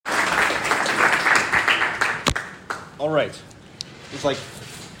All right. There's like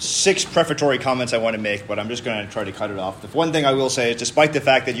 6 prefatory comments I want to make, but I'm just going to try to cut it off. The one thing I will say is, despite the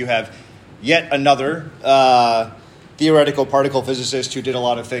fact that you have yet another theoretical particle physicist who did a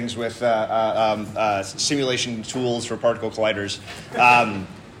lot of things with simulation tools for particle colliders,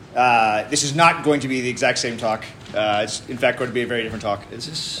 this is not going to be the exact same talk. It's, in fact, going to be a very different talk. Is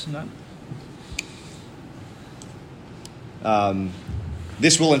this not?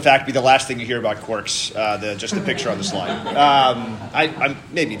 This will, in fact, be the last thing you hear about quarks, just the picture on the slide. I'm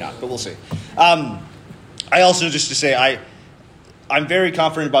maybe not, but we'll see. I also, just to say, I'm very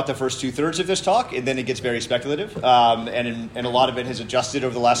confident about the first 2/3 of this talk, and then it gets very speculative, and a lot of it has adjusted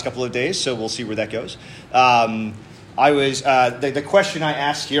over the last couple of days, so we'll see where that goes. The question I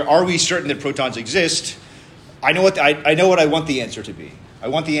asked here, are we certain that protons exist? I know what I want the answer to be. I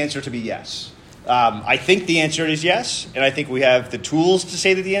want the answer to be yes. I think the answer is yes, and I think we have the tools to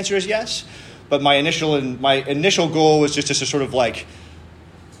say that the answer is yes. But my initial goal was just to sort of like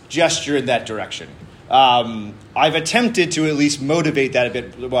gesture in that direction. I've attempted to at least motivate that a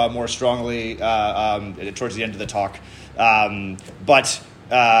bit more strongly towards the end of the talk, but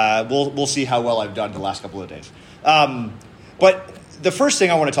we'll see how well I've done the last couple of days. But the first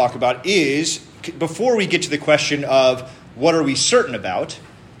thing I want to talk about is, before we get to the question of what are we certain about,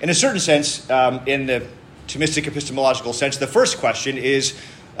 in a certain sense, in the Thomistic epistemological sense, the first question is,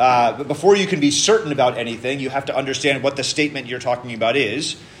 before you can be certain about anything, you have to understand what the statement you're talking about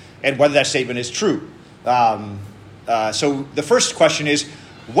is and whether that statement is true. So the first question is,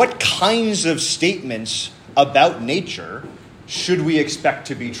 what kinds of statements about nature should we expect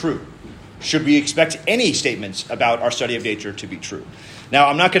to be true? Should we expect any statements about our study of nature to be true? Now,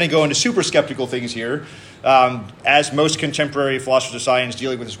 I'm not going to go into super skeptical things here. As most contemporary philosophers of science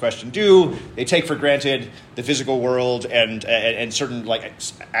dealing with this question do, they take for granted the physical world and certain like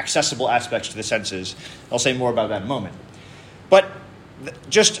accessible aspects to the senses. I'll say more about that in a moment. But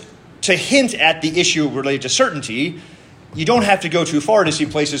just to hint at the issue related to certainty, you don't have to go too far to see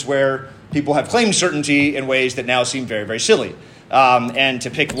places where people have claimed certainty in ways that now seem very, very silly. And to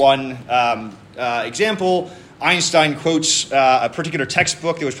pick one example, Einstein quotes a particular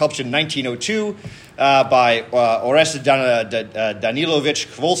textbook that was published in 1902 by Orest Danilovich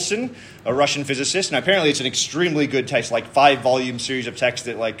Khvolstin, a Russian physicist. And apparently it's an extremely good text, like 5-volume series of texts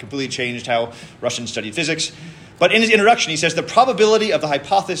that like completely changed how Russians studied physics. But in his introduction, he says the probability of the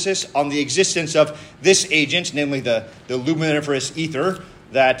hypothesis on the existence of this agent, namely the luminiferous ether,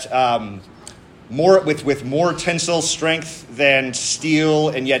 that with more tensile strength than steel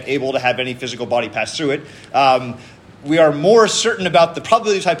and yet able to have any physical body pass through it, we are more certain about the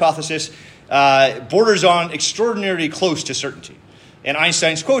probability of this hypothesis borders on extraordinarily close to certainty. And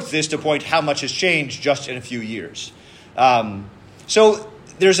Einstein quotes this to point how much has changed just in a few years. So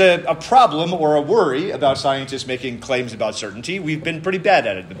there's a problem or a worry about scientists making claims about certainty. We've been pretty bad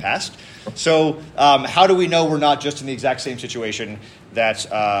at it in the past. So how do we know we're not just in the exact same situation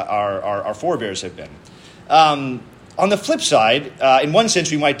that our forebears have been? On the flip side, in one sense,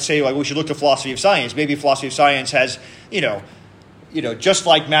 we might say like we should look to philosophy of science. Maybe philosophy of science has, just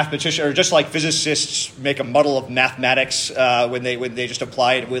like mathematicians or just like physicists make a muddle of mathematics when they just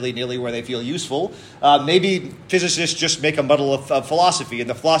apply it willy-nilly where they feel useful. Maybe physicists just make a muddle of philosophy, and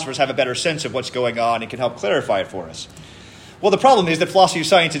the philosophers have a better sense of what's going on and can help clarify it for us. Well, the problem is that philosophy of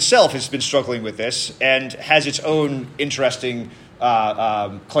science itself has been struggling with this and has its own interesting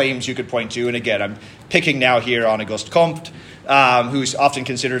claims you could point to. And again, I'm picking now here on Auguste Comte, who's often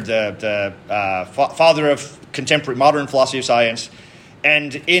considered the father of contemporary modern philosophy of science.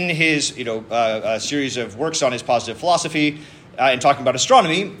 And in his series of works on his positive philosophy and talking about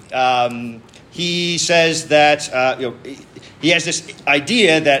astronomy, he says that he has this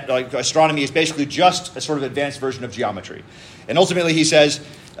idea that astronomy is basically just a sort of advanced version of geometry. And ultimately he says,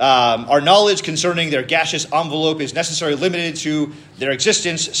 our knowledge concerning their gaseous envelope is necessarily limited to their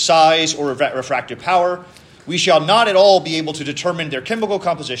existence, size, or refractive power. We shall not at all be able to determine their chemical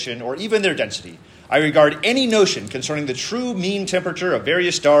composition or even their density. I regard any notion concerning the true mean temperature of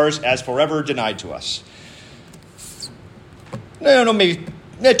various stars as forever denied to us. Maybe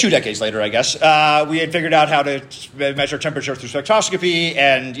 2 decades later, I guess, we had figured out how to measure temperature through spectroscopy,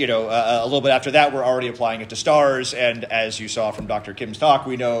 and a little bit after that, we're already applying it to stars. And as you saw from Dr. Kim's talk,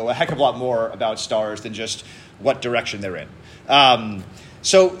 we know a heck of a lot more about stars than just what direction they're in.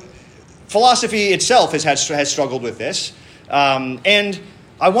 So philosophy itself has struggled with this, and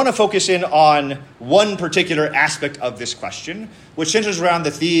I want to focus in on one particular aspect of this question, which centers around the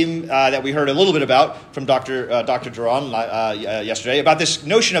theme that we heard a little bit about from Dr. Duran yesterday, about this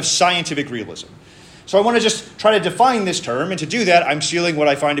notion of scientific realism. So I want to just try to define this term, and to do that, I'm stealing what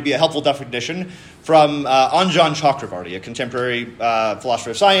I find to be a helpful definition from Anjan Chakravarty, a contemporary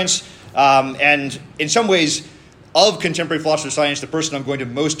philosopher of science, and in some ways, of contemporary philosophy of science, the person I'm going to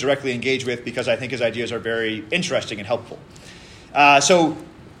most directly engage with because I think his ideas are very interesting and helpful. So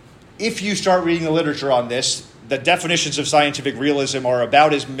if you start reading the literature on this, the definitions of scientific realism are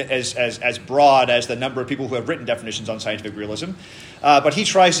about as broad as the number of people who have written definitions on scientific realism. But he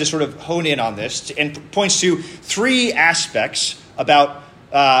tries to sort of hone in on this and points to three aspects about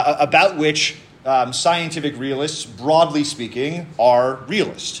which scientific realists, broadly speaking, are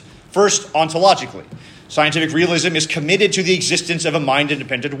realists. First, ontologically. Scientific realism is committed to the existence of a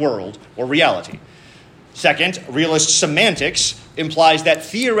mind-independent world, or reality. Second, realist semantics implies that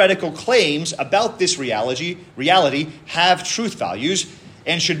theoretical claims about this reality have truth values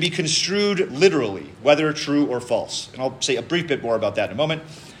and should be construed literally, whether true or false. And I'll say a brief bit more about that in a moment.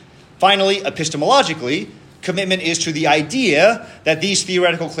 Finally, epistemologically, commitment is to the idea that these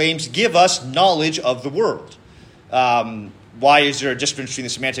theoretical claims give us knowledge of the world. Why is there a difference between the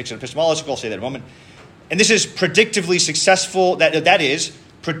semantics and epistemological? I'll say that in a moment. And this is predictively successful, that is,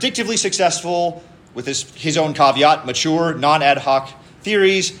 predictively successful, with his own caveat, mature, non-ad hoc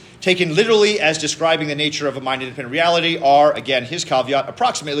theories, taken literally as describing the nature of a mind-independent reality, are, again, his caveat,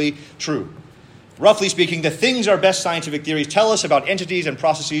 approximately true. Roughly speaking, the things our best scientific theories tell us about entities and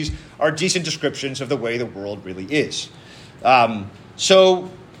processes are decent descriptions of the way the world really is.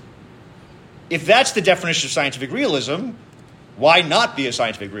 So, if that's the definition of scientific realism, why not be a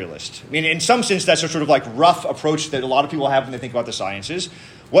scientific realist? I mean, in some sense, that's a sort of like rough approach that a lot of people have when they think about the sciences.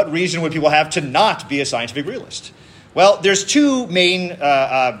 What reason would people have to not be a scientific realist? Well, there's two main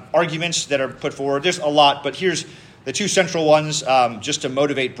arguments that are put forward. There's a lot, but here's the two central ones just to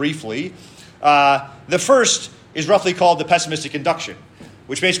motivate briefly. The first is roughly called the pessimistic induction,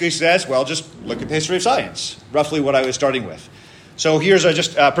 which basically says, well, just look at the history of science, roughly what I was starting with. So here's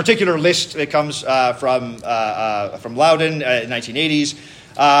just a particular list that comes from Loudon in the 1980s.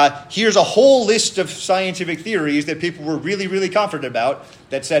 Here's a whole list of scientific theories that people were really, really confident about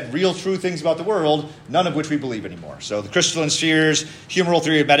that said real true things about the world, none of which we believe anymore. So the crystalline spheres, humoral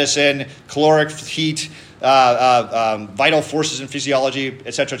theory of medicine, caloric heat, vital forces in physiology,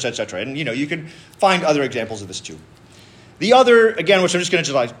 et cetera, et cetera, et cetera. And, you can find other examples of this too. The other, again, which I'm just going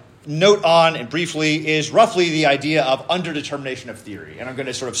to note on and briefly, is roughly the idea of underdetermination of theory. And I'm going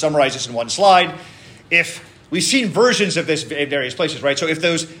to sort of summarize this in one slide. If we've seen versions of this in various places, right? So if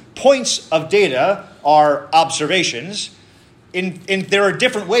those points of data are observations, there are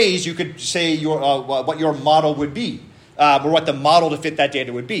different ways you could say what your model would be, or what the model to fit that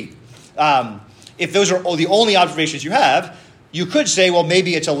data would be. If those are the only observations you have, you could say, well,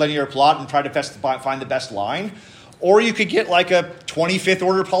 maybe it's a linear plot and try to find the best line. Or you could get like a 25th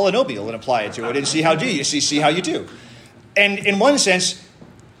order polynomial and apply it to it and see how you do. And in one sense,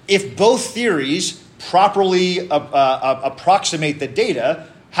 if both theories properly approximate the data,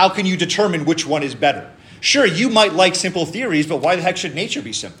 how can you determine which one is better? Sure, you might like simple theories, but why the heck should nature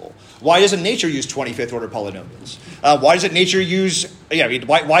be simple? Why doesn't nature use 25th order polynomials? Why doesn't nature use,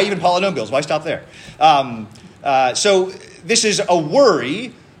 why even polynomials? Why stop there? So this is a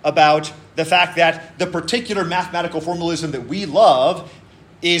worry about the fact that the particular mathematical formalism that we love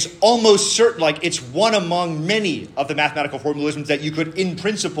is almost certain, like it's one among many of the mathematical formalisms that you could in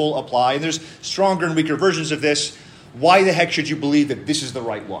principle apply. And there's stronger and weaker versions of this. Why the heck should you believe that this is the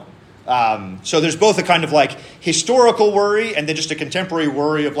right one? So there's both a kind of like historical worry and then just a contemporary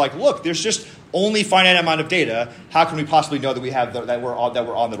worry of like, look, there's just only finite amount of data. How can we possibly know that we have that we're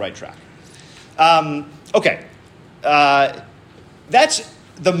on the right track? Okay, that's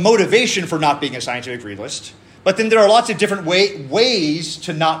the motivation for not being a scientific realist. But then there are lots of different ways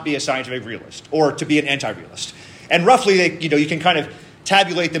to not be a scientific realist or to be an anti-realist. And roughly, you can kind of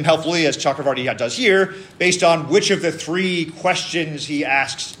tabulate them helpfully, as Chakravarty does here, based on which of the three questions he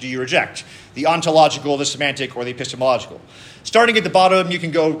asks do you reject: the ontological, the semantic, or the epistemological. Starting at the bottom, you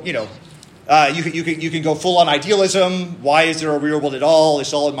can go, you can go full on idealism. Why is there a real world at all?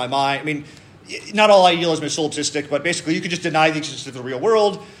 It's all in my mind. I mean, not all idealism is solipsistic, but basically you could just deny the existence of the real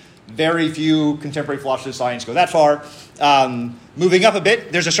world. Very few contemporary philosophers of science go that far. Moving up a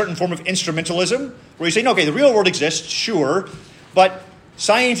bit, there's a certain form of instrumentalism where you say, no, okay, the real world exists, sure, but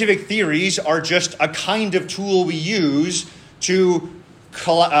scientific theories are just a kind of tool we use to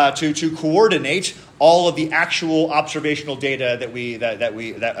coordinate all of the actual observational data that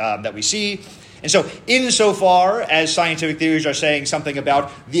we see. And so, insofar as scientific theories are saying something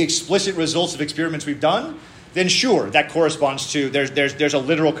about the explicit results of experiments we've done, then sure, that corresponds to there's a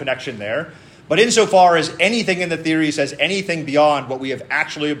literal connection there. But insofar as anything in the theory says anything beyond what we have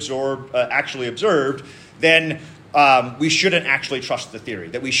actually observed, then we shouldn't actually trust the theory,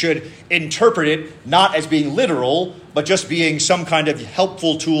 that we should interpret it not as being literal, but just being some kind of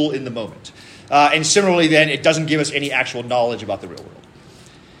helpful tool in the moment. And similarly, then, it doesn't give us any actual knowledge about the real world.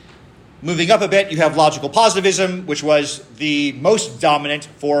 Moving up a bit, you have logical positivism, which was the most dominant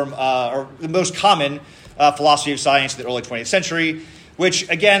form, or the most common philosophy of science in the early 20th century, which,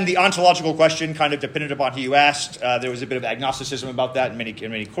 again, the ontological question kind of depended upon who you asked. There was a bit of agnosticism about that in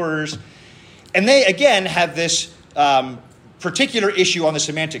many quarters. And they, again, have this particular issue on the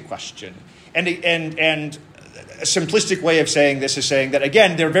semantic question. And a simplistic way of saying this is saying that,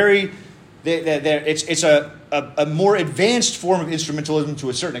 again, it's a more advanced form of instrumentalism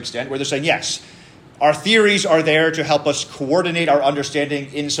to a certain extent, where they're saying, yes, our theories are there to help us coordinate our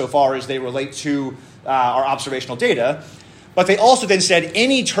understanding insofar as they relate to our observational data. But they also then said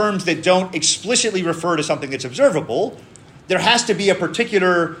any terms that don't explicitly refer to something that's observable, there has to be a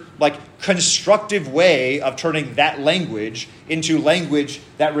particular constructive way of turning that language into language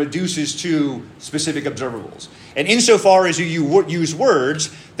that reduces to specific observables. And insofar as you use words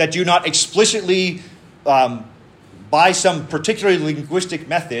that do not explicitly, by some particularly linguistic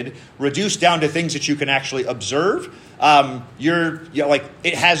method, reduce down to things that you can actually observe,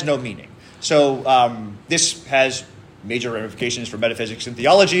 it has no meaning. So this has major ramifications for metaphysics and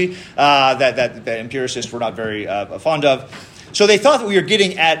theology that empiricists were not very fond of. So they thought that we were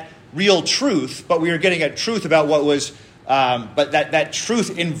getting at real truth, but we were getting at truth about what was, but that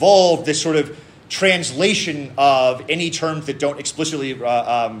truth involved this sort of translation of any terms that don't explicitly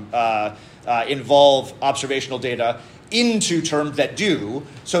involve observational data into terms that do,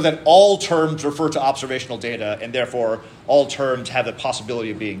 so that all terms refer to observational data, and therefore all terms have the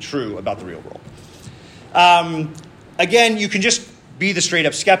possibility of being true about the real world. Again, you can just be the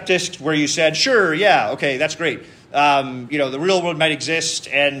straight-up skeptic, where you said, sure, yeah, okay, that's great. The real world might exist,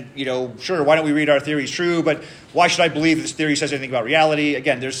 and, sure, why don't we read our theories true, but why should I believe this theory says anything about reality?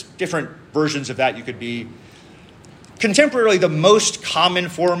 Again, there's different versions of that you could be. Contemporarily, the most common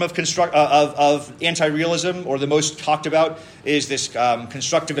form of anti-realism, or the most talked about, is this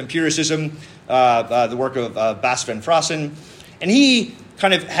constructive empiricism, the work of Bas van Fraassen. And he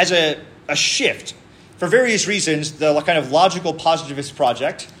kind of has a shift. For various reasons, the kind of logical positivist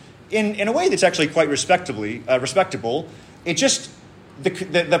project, in a way that's actually quite respectable, it just,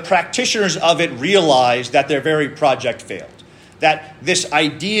 the practitioners of it realized that their very project failed. That this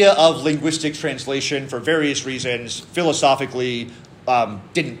idea of linguistic translation, for various reasons, philosophically,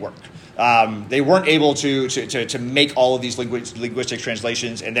 didn't work. They weren't able to make all of these linguistic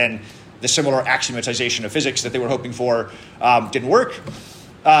translations, and then the similar axiomatization of physics that they were hoping for didn't work.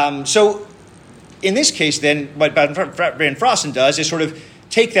 So in this case, then, what Van Fraassen does is sort of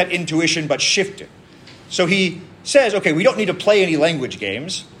take that intuition but shift it. So he says, okay, we don't need to play any language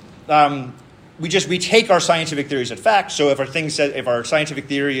games. We take our scientific theories at fact. So if our scientific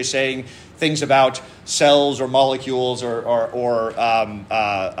theory is saying things about cells or molecules or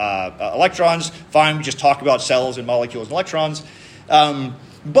electrons, fine, we just talk about cells and molecules and electrons.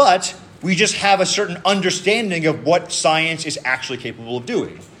 But we just have a certain understanding of what science is actually capable of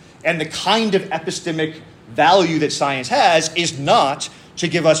doing. And the kind of epistemic value that science has is not to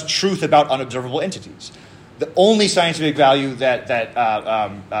give us truth about unobservable entities. The only scientific value the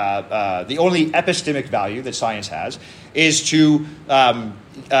only epistemic value that science has is to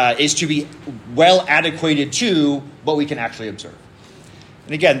be well adequated to what we can actually observe.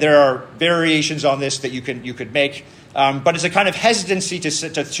 And again, there are variations on this that you could make, but it's a kind of hesitancy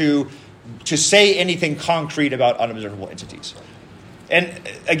to say anything concrete about unobservable entities. And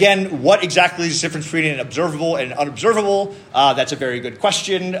again, what exactly is the difference between an observable and an unobservable? That's a very good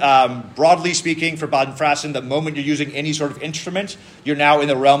question. Broadly speaking, for Van Fraassen, the moment you're using any sort of instrument, you're now in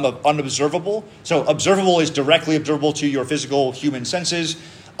the realm of unobservable. So observable is directly observable to your physical human senses.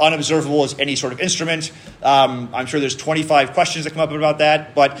 Unobservable is any sort of instrument. I'm sure there's 25 questions that come up about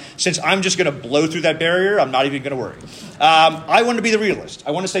that, but since I'm just going to blow through that barrier, I'm not even going to worry. I want to be the realist.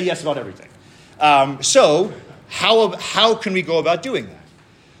 I want to say yes about everything. So how can we go about doing that?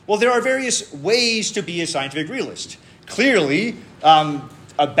 Well, there are various ways to be a scientific realist. Clearly,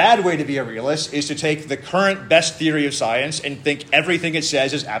 a bad way to be a realist is to take the current best theory of science and think everything it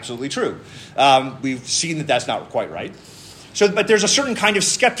says is absolutely true. We've seen that that's not quite right. But there's a certain kind of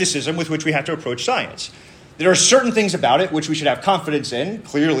skepticism with which we have to approach science. There are certain things about it which we should have confidence in.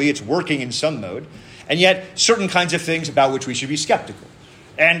 Clearly, it's working in some mode. And yet, certain kinds of things about which we should be skeptical.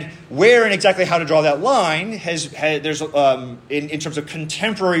 And where and exactly how to draw that line in terms of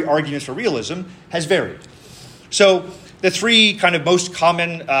contemporary arguments for realism has varied. So The three kind of most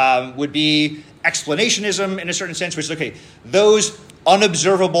common would be explanationism in a certain sense, which is, okay, those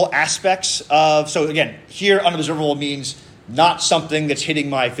unobservable aspects of, so again, here unobservable means not something that's hitting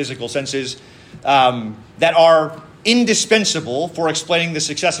my physical senses, that are indispensable for explaining the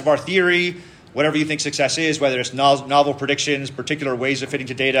success of our theory, whatever you think success is, whether it's novel predictions, particular ways of fitting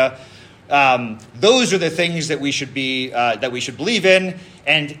to data. Those are the things that we should believe in,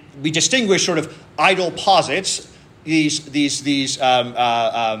 and we distinguish sort of idle posits, these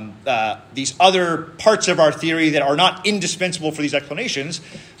other parts of our theory that are not indispensable for these explanations,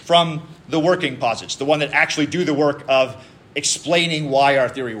 from the working posits, the one that actually do the work of explaining why our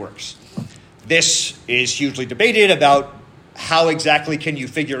theory works. This is hugely debated about how exactly can you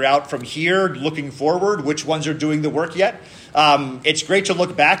figure out from here, looking forward, which ones are doing the work yet. It's great to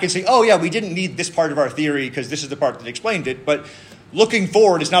look back and say, oh yeah, we didn't need this part of our theory because this is the part that explained it. But looking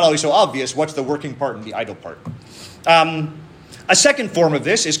forward, it's not always so obvious what's the working part and the idle part. A second form of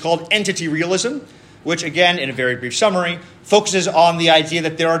this is called entity realism, which again, in a very brief summary, focuses on the idea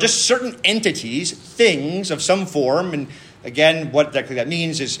that there are just certain entities, things of some form, and again, what exactly that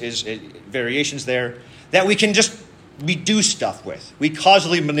means is variations there, that we can just do stuff with. We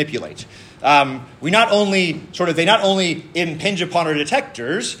causally manipulate. They not only impinge upon our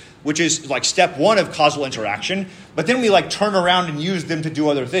detectors, which is like step one of causal interaction, but then we like turn around and use them to do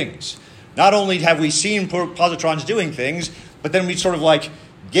other things. Not only have we seen positrons doing things, but then we sort of like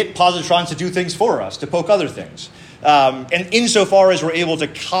get positrons to do things for us, to poke other things. And insofar as we're able to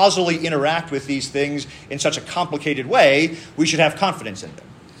causally interact with these things in such a complicated way, we should have confidence in them.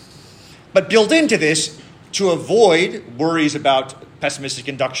 But built into this, to avoid worries about pessimistic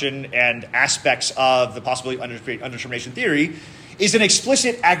induction and aspects of the possibility of undetermination theory, is an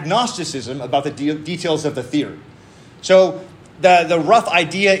explicit agnosticism about the details of the theory. So the rough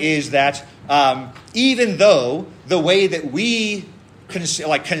idea is that even though the way that we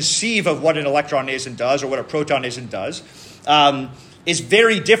conceive of what an electron is and does, or what a proton is and does, is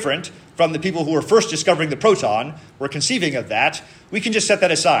very different from the people who were first discovering the proton, were conceiving of that, we can just set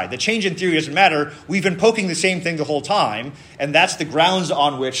that aside. The change in theory doesn't matter. We've been poking the same thing the whole time, and that's the grounds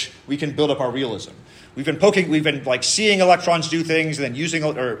on which we can build up our realism. We've been like seeing electrons do things, and then using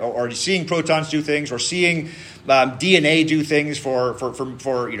or seeing protons do things, or seeing DNA do things for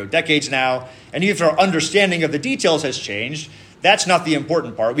decades now. And even if our understanding of the details has changed, that's not the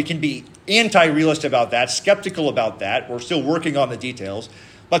important part. We can be anti-realist about that, skeptical about that. We're still working on the details,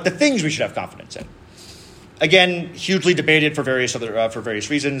 but the things we should have confidence in. Again, hugely debated for various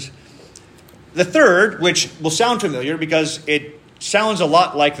reasons. The third, which will sound familiar because it sounds a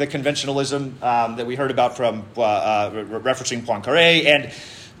lot like the conventionalism that we heard about from referencing Poincaré, and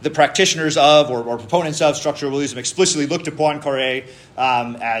the practitioners of or proponents of structural realism explicitly looked to Poincaré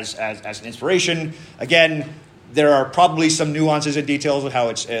as an inspiration. Again, there are probably some nuances and details of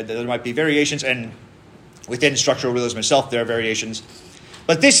how there might be variations, and within structural realism itself there are variations.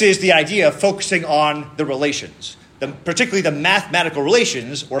 But this is the idea of focusing on the relations, particularly the mathematical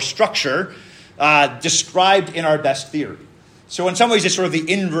relations or structure described in our best theory. So in some ways, it's sort of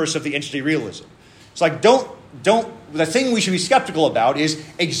the inverse of the entity realism. It's like, the thing we should be skeptical about is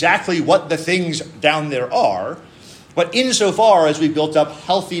exactly what the things down there are, but insofar as we built up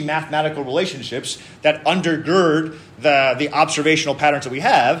healthy mathematical relationships that undergird the observational patterns that we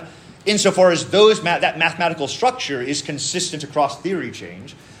have, insofar as that mathematical structure is consistent across theory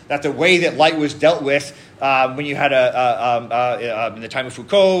change, that the way that light was dealt with when you had in the time of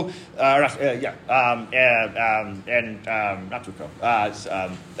Foucault, not Foucault,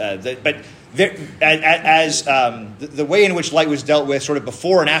 the way in which light was dealt with sort of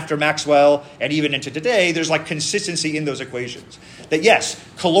before and after Maxwell, and even into today, there's like consistency in those equations. That yes,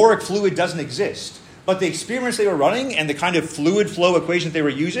 caloric fluid doesn't exist, but the experiments they were running and the kind of fluid flow equations they were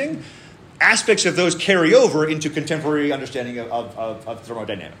using, aspects of those carry over into contemporary understanding of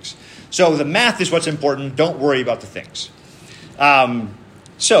thermodynamics. So the math is what's important. Don't worry about the things. What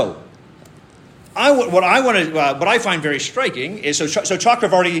I find very striking is so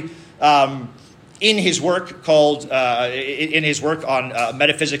Chakravarty, in his work on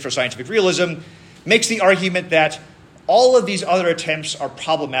metaphysics for scientific realism, makes the argument that all of these other attempts are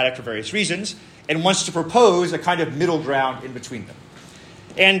problematic for various reasons, and wants to propose a kind of middle ground in between them.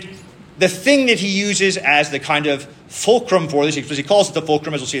 And the thing that he uses as the kind of fulcrum for this, because he calls it the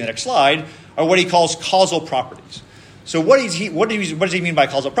fulcrum, as we'll see in the next slide, are what he calls causal properties. So what does he mean by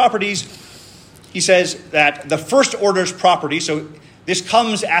causal properties? He says that the first order's property, so this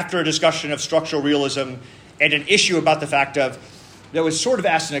comes after a discussion of structural realism and an issue about the fact of, that was sort of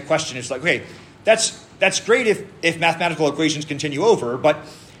asked in a question, it's like, okay, that's great if mathematical equations continue over, but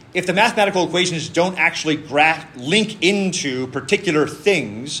if the mathematical equations don't actually link into particular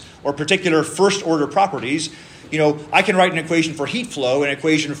things or particular first-order properties, I can write an equation for heat flow, an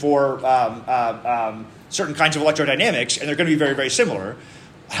equation for certain kinds of electrodynamics, and they're going to be very, very similar.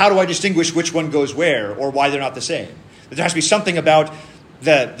 How do I distinguish which one goes where or why they're not the same? There has to be something about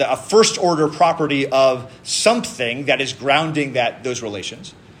a first-order property of something that is grounding those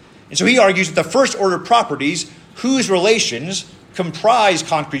relations. And so he argues that the first-order properties whose relations comprise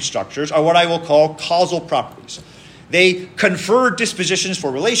concrete structures are what I will call causal properties. They confer dispositions for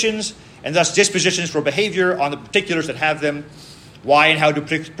relations, and thus dispositions for behavior on the particulars that have them, why and how do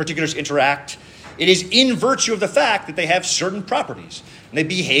particulars interact. It is in virtue of the fact that they have certain properties, and they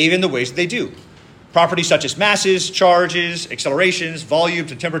behave in the ways that they do. Properties such as masses, charges, accelerations,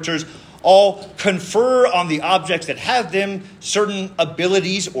 volumes, and temperatures all confer on the objects that have them certain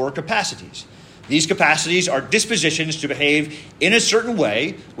abilities or capacities. These capacities are dispositions to behave in a certain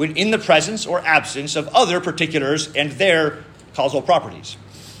way when in the presence or absence of other particulars and their causal properties.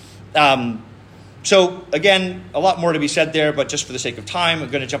 So again, a lot more to be said there, but just for the sake of time,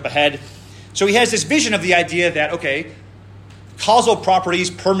 I'm going to jump ahead. So he has this vision of the idea that, okay, causal properties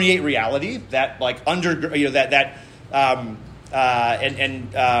permeate reality, that like in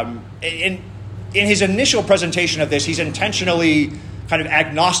his initial presentation of this, he's intentionally kind of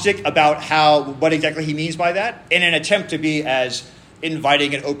agnostic about what exactly he means by that, in an attempt to be as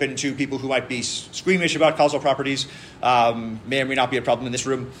inviting and open to people who might be squeamish about causal properties. May or may not be a problem in this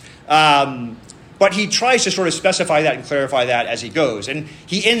room. But he tries to sort of specify that and clarify that as he goes, and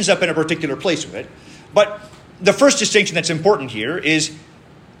he ends up in a particular place with it. But the first distinction that's important here is,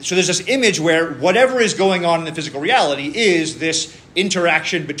 so there's this image where whatever is going on in the physical reality is this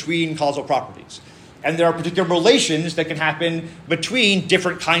interaction between causal properties. And there are particular relations that can happen between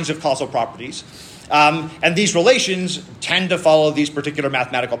different kinds of causal properties. And these relations tend to follow these particular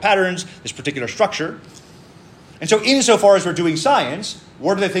mathematical patterns, this particular structure. And so insofar as we're doing science,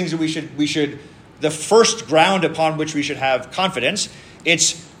 what are the things that we should the first ground upon which we should have confidence?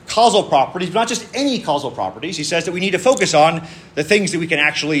 It's causal properties, but not just any causal properties. He says that we need to focus on the things that we can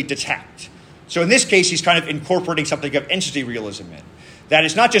actually detect. So in this case, he's kind of incorporating something of entity realism in. That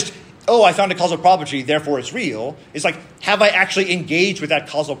it's not just, I found a causal property, therefore it's real. It's like, have I actually engaged with that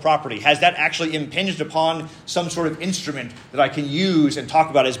causal property? Has that actually impinged upon some sort of instrument that I can use and talk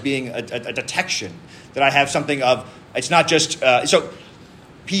about as being a detection? That I have something of, it's not just, so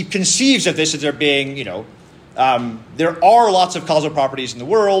he conceives of this as there being, there are lots of causal properties in the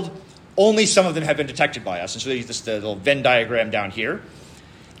world. Only some of them have been detected by us. And so there's this little Venn diagram down here.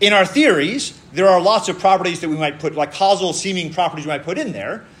 In our theories, there are lots of properties that we might put, like causal seeming properties we might put in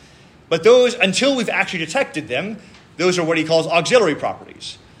there. But those, until we've actually detected them, those are what he calls auxiliary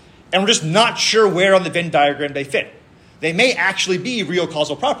properties. And we're just not sure where on the Venn diagram they fit. They may actually be real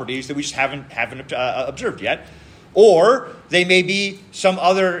causal properties that we just haven't observed yet. Or they may be some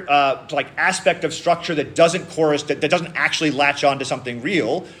other aspect of structure that doesn't that doesn't actually latch on to something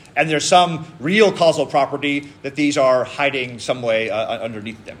real, and there's some real causal property that these are hiding some way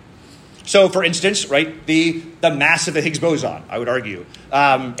underneath them. So, for instance, right, the mass of the Higgs boson, I would argue,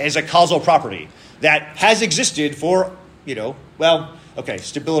 is a causal property that has existed for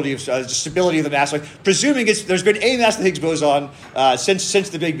stability of the mass. Like, presuming there's been a mass of the Higgs boson since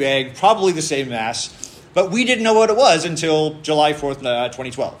the Big Bang, probably the same mass. But we didn't know what it was until July 4th,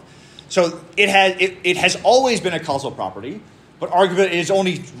 2012. So it has always been a causal property, but arguably it has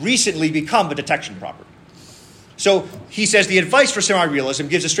only recently become a detection property. So he says the advice for semi-realism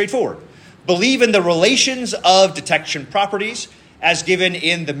gives us straightforward. Believe in the relations of detection properties as given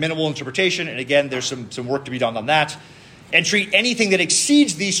in the minimal interpretation. And again, there's some work to be done on that. And treat anything that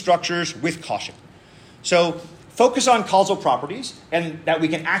exceeds these structures with caution. So focus on causal properties and that we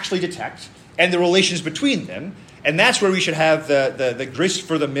can actually detect, and the relations between them, and that's where we should have the grist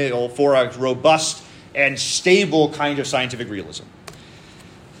for the mill for a robust and stable kind of scientific realism.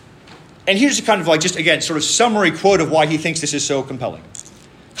 And here's a kind of just again sort of summary quote of why he thinks this is so compelling.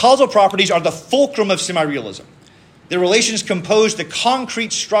 Causal properties are the fulcrum of semi-realism. The relations compose the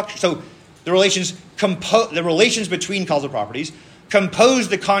concrete structure. So the relations between causal properties compose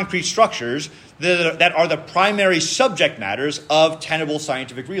the concrete structures that are the primary subject matters of tenable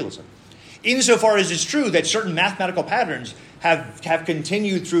scientific realism. Insofar as it's true that certain mathematical patterns have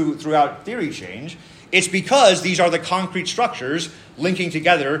continued throughout theory change, it's because these are the concrete structures linking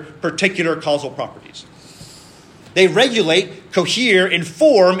together particular causal properties. They regulate, cohere, and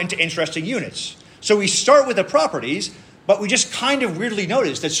form into interesting units. So we start with the properties, but we just kind of weirdly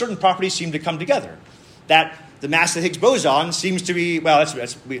notice that certain properties seem to come together. That the mass of the Higgs boson seems to be,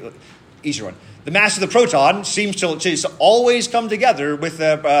 easier one. The mass of the proton seems to always come together with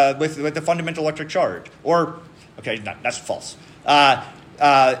the fundamental electric charge. Or, okay, no, that's false.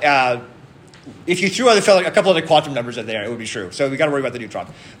 If you threw a couple other quantum numbers in there, it would be true. So we got to worry about the neutron.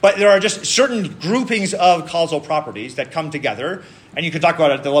 But there are just certain groupings of causal properties that come together, and you could talk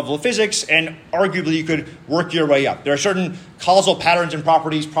about it at the level of physics, and arguably you could work your way up. There are certain causal patterns and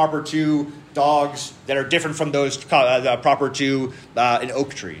properties proper to dogs that are different from those proper to an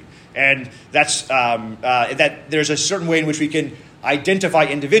oak tree. And that's that there's a certain way in which we can identify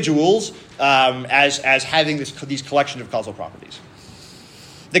individuals as having these collection of causal properties.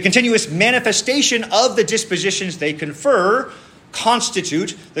 The continuous manifestation of the dispositions they confer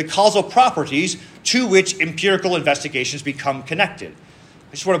constitute the causal properties to which empirical investigations become connected.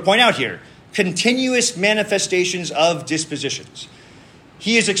 I just want to point out here, continuous manifestations of dispositions.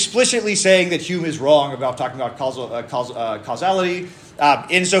 He is explicitly saying that Hume is wrong about talking about causality,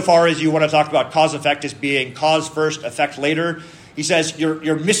 insofar as you want to talk about cause-effect as being cause first, effect later. He says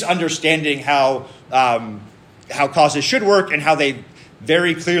you're misunderstanding how causes should work and how they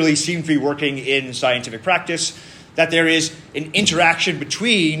very clearly seem to be working in scientific practice, that there is an interaction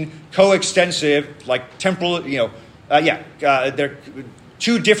between coextensive, like temporal,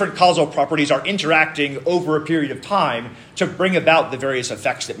 two different causal properties are interacting over a period of time to bring about the various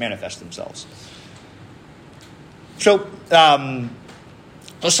effects that manifest themselves. So the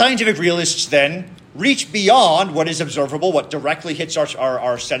scientific realists then reach beyond what is observable, what directly hits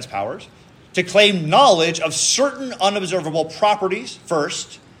our sense powers, to claim knowledge of certain unobservable properties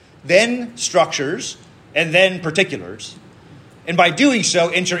first, then structures, and then particulars, and by doing so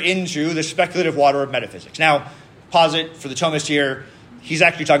enter into the speculative water of metaphysics. Now, posit for the Thomist here, he's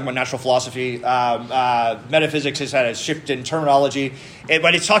actually talking about natural philosophy. Metaphysics has had a shift in terminology,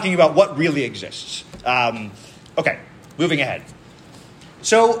 but it's talking about what really exists. Okay, moving ahead.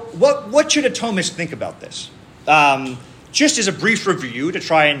 So what should a Thomist think about this? Just as a brief review to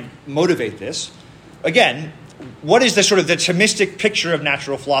try and motivate this, again, what is the Thomistic picture of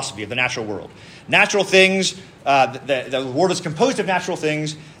natural philosophy, of the natural world? Natural things, the world is composed of natural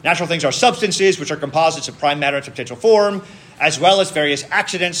things. Natural things are substances, which are composites of prime matter and substantial form, as well as various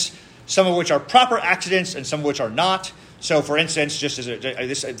accidents, some of which are proper accidents and some of which are not. So, for instance, just as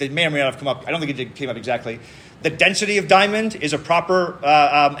they may or may not have come up, I don't think it came up exactly. The density of diamond is a proper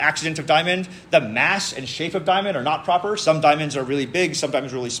accident of diamond. The mass and shape of diamond are not proper. Some diamonds are really big, some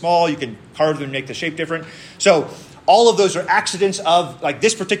diamonds are really small. You can carve them and make the shape different. So all of those are accidents of, like,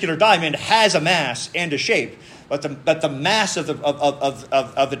 this particular diamond has a mass and a shape, but the mass of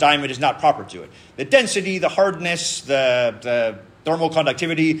the diamond is not proper to it. The density, the hardness, the thermal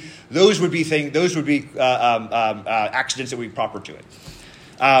conductivity, those would be accidents that would be proper to it.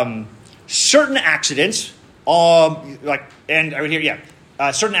 Certain accidents, certain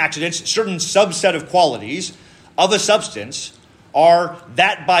accidents, certain subset of qualities of a substance are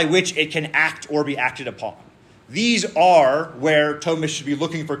that by which it can act or be acted upon. These are where Thomists should be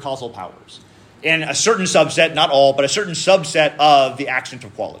looking for causal powers. In a certain subset, not all, but a certain subset of the accident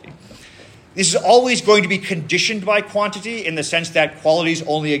of quality. This is always going to be conditioned by quantity in the sense that qualities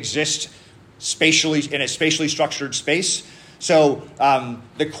only exist spatially in a spatially structured space. So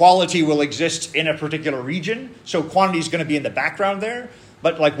the quality will exist in a particular region. So quantity is going to be in the background there.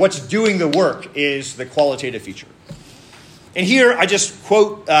 But what's doing the work is the qualitative feature. And here I just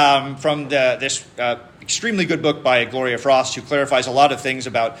quote from this extremely good book by Gloria Frost, who clarifies a lot of things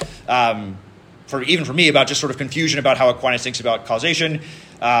about, even for me, about just sort of confusion about how Aquinas thinks about causation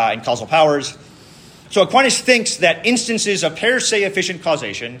and causal powers. So Aquinas thinks that instances of per se efficient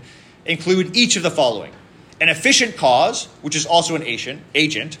causation include each of the following: an efficient cause, which is also an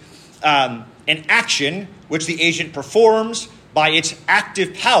agent, an action which the agent performs by its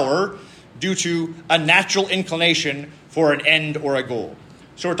active power due to a natural inclination for an end or a goal.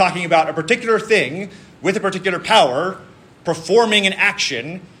 So we're talking about a particular thing with a particular power performing an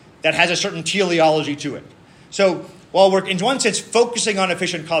action that has a certain teleology to it. So while we're, in one sense, focusing on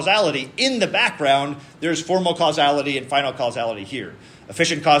efficient causality, in the background, there's formal causality and final causality here.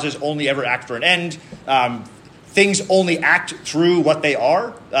 Efficient causes only ever act for an end. Things only act through what they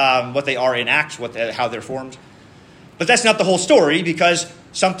are in acts, how they're formed. But that's not the whole story, because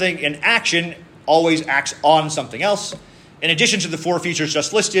something in action always acts on something else. In addition to the four features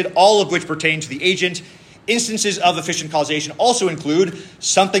just listed, all of which pertain to the agent, instances of efficient causation also include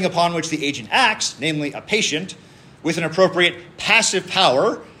something upon which the agent acts, namely a patient, with an appropriate passive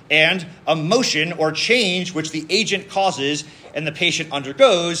power, and a motion or change which the agent causes and the patient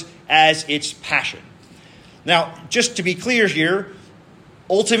undergoes as its passion. Now, just to be clear here,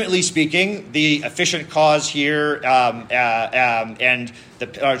 ultimately speaking, the efficient cause here and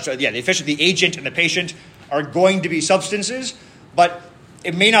the agent and the patient are going to be substances, but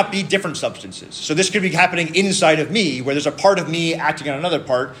it may not be different substances. So this could be happening inside of me, where there's a part of me acting on another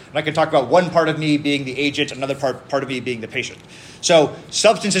part, and I can talk about one part of me being the agent, another part of me being the patient. So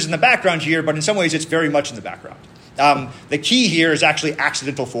substance is in the background here, but in some ways it's very much in the background. The key here is actually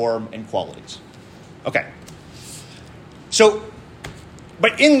accidental form and qualities. Okay. So,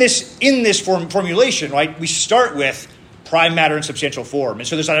 but in this formulation, right, we start with prime matter and substantial form. And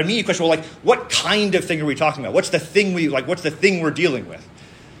so there's that immediate question, well, like, what kind of thing are we talking about? What's the thing we're dealing with?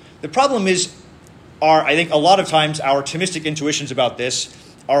 The problem is, I think a lot of times our Thomistic intuitions about this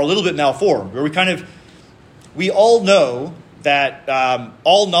are a little bit malformed, where we all know that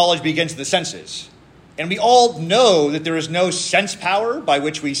all knowledge begins in the senses. And we all know that there is no sense power by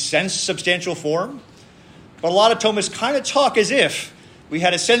which we sense substantial form. But a lot of Thomists kind of talk as if we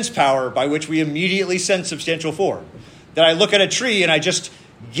had a sense power by which we immediately sense substantial form. That I look at a tree and I just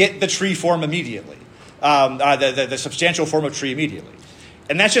get the tree form immediately, the substantial form of tree immediately.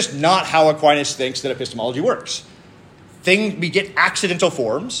 And that's just not how Aquinas thinks that epistemology works. We get accidental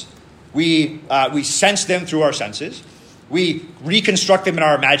forms. We sense them through our senses. We reconstruct them in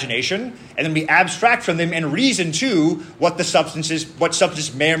our imagination, and then we abstract from them and reason to what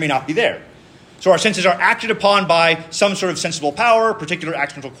substance may or may not be there. So our senses are acted upon by some sort of sensible power, particular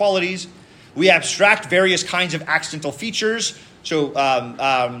accidental qualities. We abstract various kinds of accidental features. So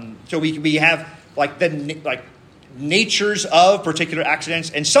we have like natures of particular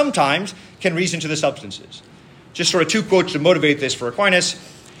accidents, and sometimes can reason to the substances. Just sort of two quotes to motivate this for Aquinas.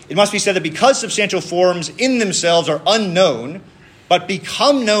 It must be said that because substantial forms in themselves are unknown, but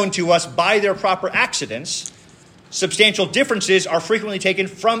become known to us by their proper accidents, substantial differences are frequently taken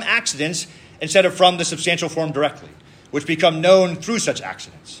from accidents instead of from the substantial form directly, which become known through such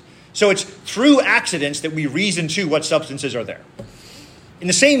accidents. So it's through accidents that we reason to what substances are there. In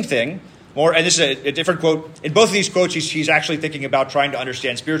the same thing, and this is a different quote, in both of these quotes he's actually thinking about trying to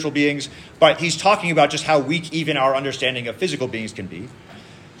understand spiritual beings, but he's talking about just how weak even our understanding of physical beings can be.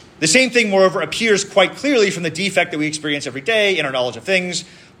 The same thing, moreover, appears quite clearly from the defect that we experience every day in our knowledge of things.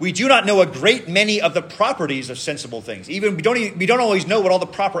 We do not know a great many of the properties of sensible things. We don't always know what all the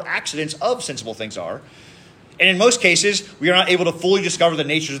proper accidents of sensible things are. And in most cases, we are not able to fully discover the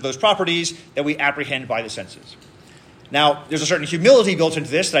natures of those properties that we apprehend by the senses. Now, there's a certain humility built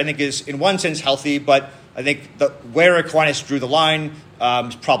into this that I think is, in one sense, healthy, but I think where Aquinas drew the line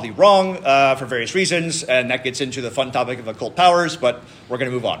is probably wrong for various reasons, and that gets into the fun topic of occult powers, but we're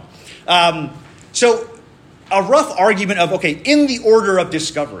going to move on. So a rough argument of, okay, in the order of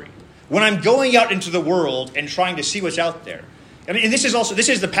discovery, when I'm going out into the world and trying to see what's out there, I mean, and this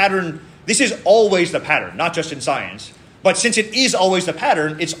is the pattern, this is always the pattern, not just in science, but since it is always the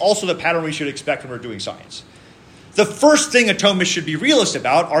pattern, it's also the pattern we should expect when we're doing science. The first thing a Thomist should be realist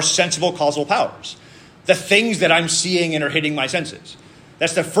about are sensible causal powers. The things that I'm seeing and are hitting my senses.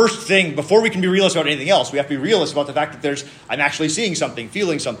 That's the first thing. Before we can be realist about anything else, we have to be realist about the fact that I'm actually seeing something,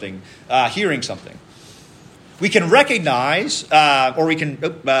 feeling something, hearing something. We can recognize,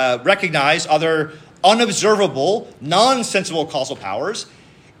 recognize other unobservable, non-sensible causal powers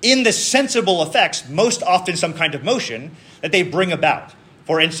in the sensible effects, most often some kind of motion, that they bring about.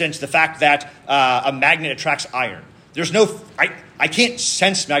 For instance, the fact that a magnet attracts iron. I can't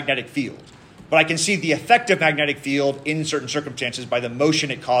sense magnetic field, but I can see the effect of magnetic field in certain circumstances by the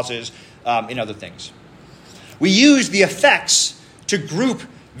motion it causes in other things. We use the effects to group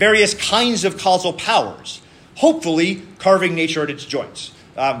various kinds of causal powers, hopefully carving nature at its joints,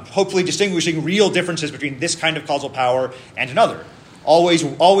 hopefully distinguishing real differences between this kind of causal power and another.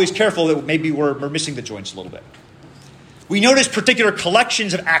 Always careful that maybe we're missing the joints a little bit. We notice particular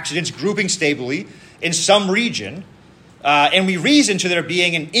collections of accidents grouping stably in some region, and we reason to there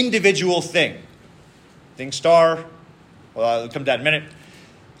being an individual thing. Thing star, I'll come to that in a minute.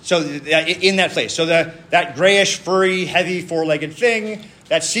 So in that place. So that grayish, furry, heavy, four-legged thing,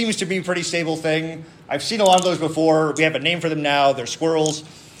 that seems to be a pretty stable thing. I've seen a lot of those before. We have a name for them now. They're squirrels.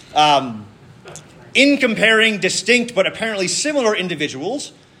 In comparing distinct but apparently similar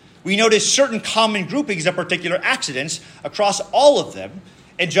individuals, we notice certain common groupings of particular accidents across all of them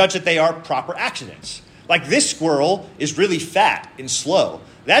and judge that they are proper accidents. Like this squirrel is really fat and slow.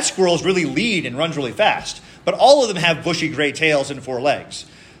 That squirrel is really lean and runs really fast. But all of them have bushy gray tails and four legs.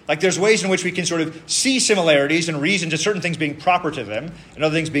 Like there's ways in which we can sort of see similarities and reason to certain things being proper to them and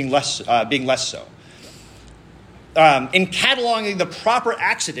other things being less so. In cataloging the proper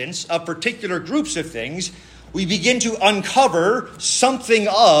accidents of particular groups of things, we begin to uncover something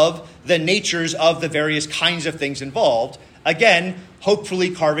of the natures of the various kinds of things involved, again,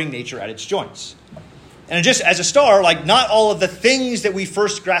 hopefully carving nature at its joints. And just as a star, like not all of the things that we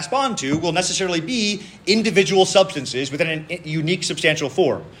first grasp onto will necessarily be individual substances within a unique substantial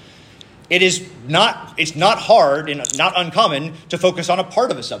form. It's not hard and not uncommon to focus on a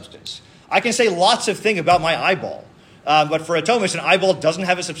part of a substance. I can say lots of things about my eyeball, but for a Thomist, an eyeball doesn't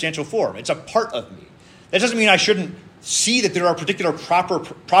have a substantial form. It's a part of me. That doesn't mean I shouldn't see that there are particular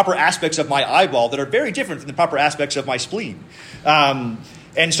proper aspects of my eyeball that are very different from the proper aspects of my spleen.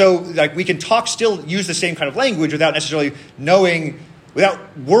 And so like we can still use the same kind of language without necessarily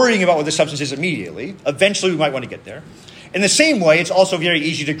without worrying about what the substance is immediately. Eventually we might want to get there. In the same way, it's also very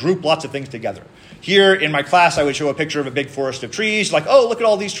easy to group lots of things together. Here in my class, I would show a picture of a big forest of trees, like, oh, look at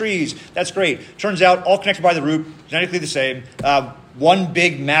all these trees. That's great. Turns out, all connected by the root, genetically the same, one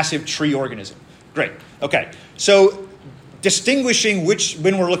big, massive tree organism. Great. Okay. So distinguishing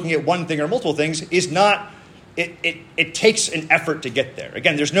when we're looking at one thing or multiple things is not, it takes an effort to get there.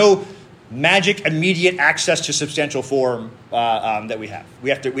 Again, there's no magic immediate access to substantial form that we have. We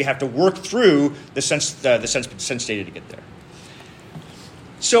have to work through the sense data to get there.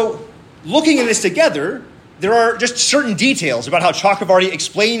 So, looking at this together, there are just certain details about how Chakravarti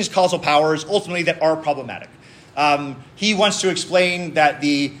explains causal powers ultimately that are problematic. He wants to explain that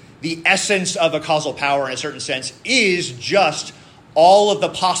the essence of a causal power, in a certain sense, is just all of the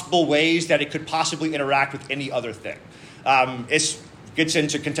possible ways that it could possibly interact with any other thing. It gets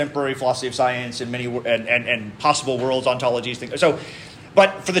into contemporary philosophy of science and and possible worlds, ontologies, things. So,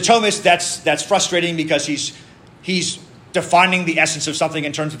 but for the Thomist, that's frustrating because he's defining the essence of something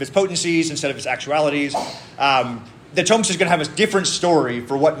in terms of its potencies instead of its actualities. The Thomist is going to have a different story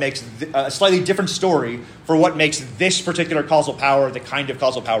for what makes a slightly different story for what makes this particular causal power the kind of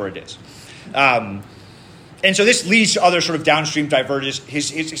causal power it is. And so this leads to other sort of downstream diverges.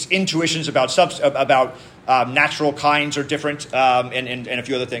 His intuitions about natural kinds are different, and a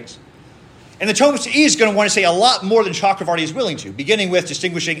few other things. And the Thomist is going to want to say a lot more than Chakravarti is willing to, beginning with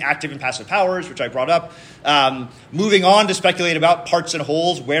distinguishing active and passive powers, which I brought up, moving on to speculate about parts and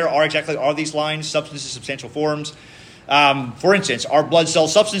wholes. Where exactly are these lines? Substances, substantial forms. For instance, are blood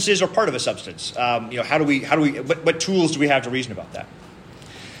cells substances or part of a substance? What tools do we have to reason about that?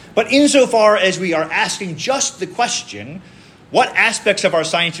 But insofar as we are asking just the question, what aspects of our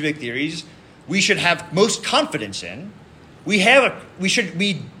scientific theories we should have most confidence in, we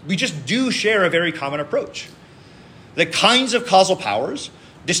just do share a very common approach. The kinds of causal powers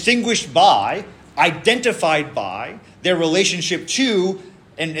distinguished by, identified by their relationship to,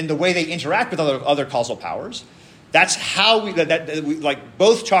 and the way they interact with other causal powers. That's how we like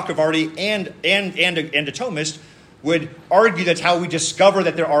both Chakravarti and a Thomist would argue that's how we discover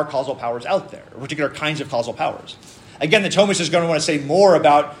that there are causal powers out there, or particular kinds of causal powers. Again, the Thomist is going to want to say more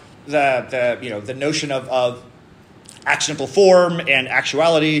about the notion of accidental form and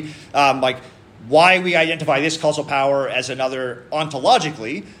actuality, like why we identify this causal power as another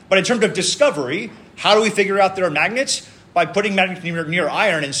ontologically. But in terms of discovery, how do we figure out there are magnets? By putting magnets near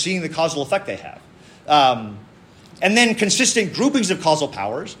iron and seeing the causal effect they have. And then consistent groupings of causal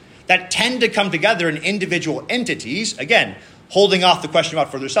powers that tend to come together in individual entities, again, holding off the question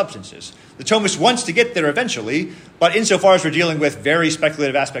about further substances. The Thomist wants to get there eventually, but insofar as we're dealing with very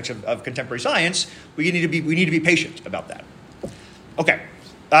speculative aspects of contemporary science, we need to be patient about that. Okay,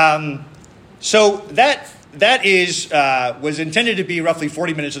 so that was intended to be roughly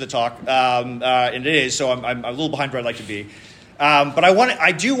 40 minutes of the talk, and it is. So I'm a little behind where I'd like to be, but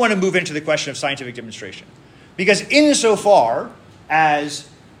I do want to move into the question of scientific demonstration, because insofar as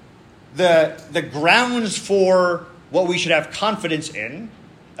the grounds for what we should have confidence in,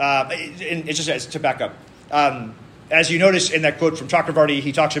 it's just as to back up. As you notice in that quote from Chakravarti,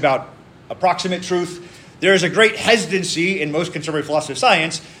 he talks about approximate truth. There is a great hesitancy in most contemporary philosophy of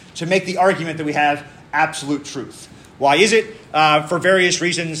science to make the argument that we have absolute truth. Why is it? For various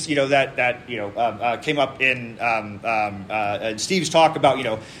reasons, that came up in Steve's talk about,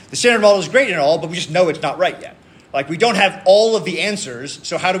 the standard model is great and all, but we just know it's not right yet. Like, we don't have all of the answers,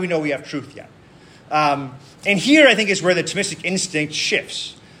 so how do we know we have truth yet? And here, I think, is where the Thomistic instinct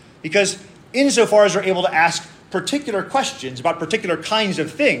shifts. Because insofar as we're able to ask particular questions about particular kinds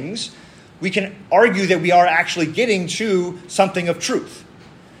of things, we can argue that we are actually getting to something of truth.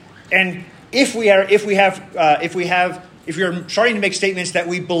 And if you're starting to make statements that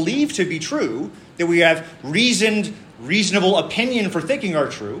we believe to be true, that we have reasonable opinion for thinking are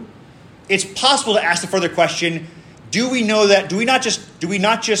true, it's possible to ask the further question: do we know that? Do we not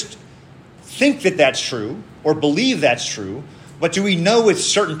just think that that's true or believe that's true, but do we know with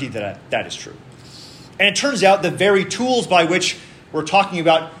certainty that is true? And it turns out the very tools by which we're talking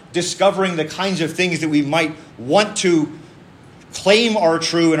about discovering the kinds of things that we might want to claim are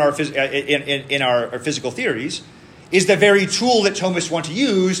true in our physical theories is the very tool that Thomists want to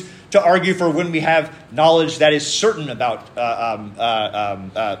use to argue for when we have knowledge that is certain about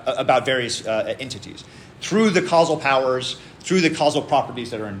various entities, through the causal powers, through the causal properties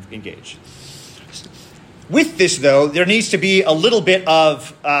that are engaged. With this, though, there needs to be a little bit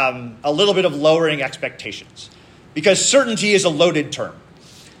of lowering expectations, because certainty is a loaded term.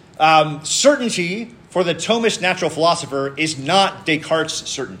 Certainty for the Thomist natural philosopher is not Descartes'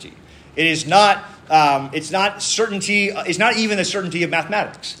 certainty. It is not. It's not certainty. It's not even the certainty of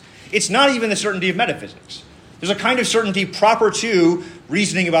mathematics. It's not even the certainty of metaphysics. There's a kind of certainty proper to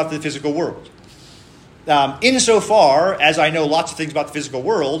reasoning about the physical world. Insofar as I know lots of things about the physical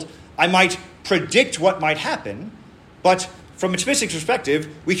world, I might predict what might happen, but from a physics perspective,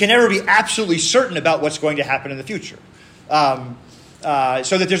 we can never be absolutely certain about what's going to happen in the future. So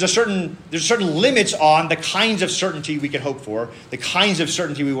that there's certain limits on the kinds of certainty we can hope for, the kinds of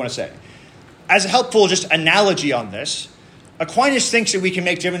certainty we want to say. As a helpful just analogy on this, Aquinas thinks that we can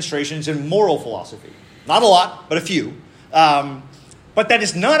make demonstrations in moral philosophy. Not a lot, but a few. But that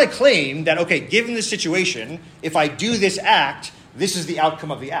is not a claim that, okay, given the situation, if I do this act, this is the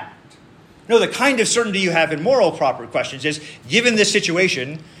outcome of the act. No, the kind of certainty you have in moral proper questions is, given this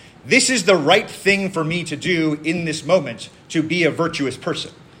situation, this is the right thing for me to do in this moment to be a virtuous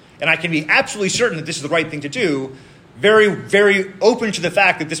person. And I can be absolutely certain that this is the right thing to do, very, very open to the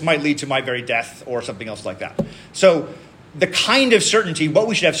fact that this might lead to my very death or something else like that. So the kind of certainty, what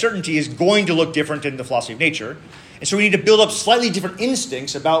we should have certainty, is going to look different in the philosophy of nature. And so we need to build up slightly different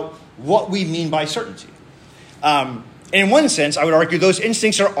instincts about what we mean by certainty. And in one sense, I would argue those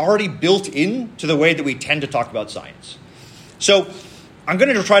instincts are already built into the way that we tend to talk about science. So I'm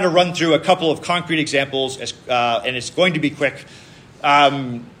going to try to run through a couple of concrete examples, and it's going to be quick.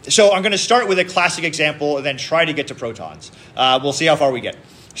 So I'm going to start with a classic example and then try to get to protons. We'll see how far we get.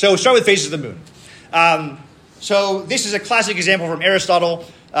 So we'll start with phases of the moon. So this is a classic example from Aristotle.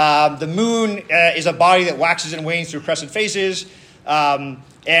 The moon is a body that waxes and wanes through crescent phases.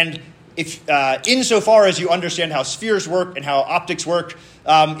 And if insofar as you understand how spheres work and how optics work,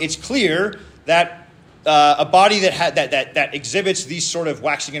 it's clear that a body that exhibits these sort of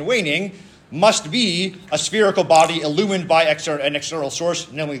waxing and waning must be a spherical body illumined by an external source,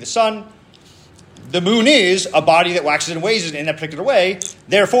 namely the sun. The moon is a body that waxes and wanes in a particular way.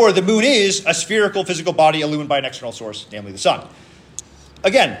 Therefore, the moon is a spherical physical body illumined by an external source, namely the sun.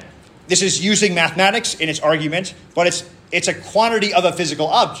 Again, this is using mathematics in its argument, but it's a quantity of a physical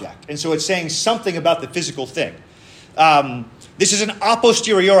object. And so it's saying something about the physical thing. This is an a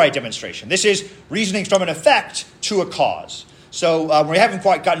posteriori demonstration. This is reasoning from an effect to a cause. So we haven't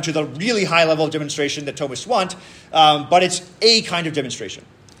quite gotten to the really high level of demonstration that Thomists want, but it's a kind of demonstration.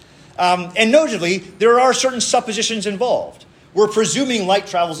 And notably, there are certain suppositions involved. We're presuming light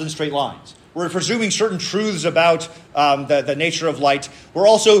travels in straight lines. We're presuming certain truths about the nature of light. We're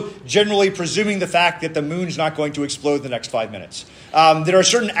also generally presuming the fact that the moon's not going to explode in the next 5 minutes. There are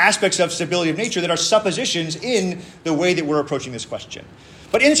certain aspects of stability of nature that are suppositions in the way that we're approaching this question.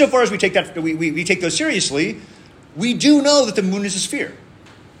 But insofar as we take that, we take those seriously, we do know that the moon is a sphere.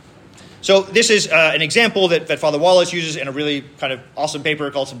 So this is an example that Father Wallace uses in a really kind of awesome paper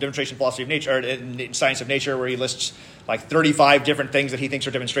called Some Demonstration Philosophy of Nature, or Science of Nature, where he lists like 35 different things that he thinks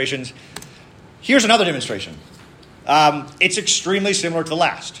are demonstrations. Here's another demonstration. It's extremely similar to the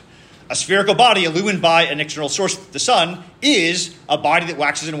last. A spherical body illumined by an external source, the sun, is a body that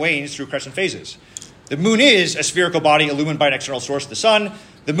waxes and wanes through crescent phases. The moon is a spherical body illumined by an external source, the sun.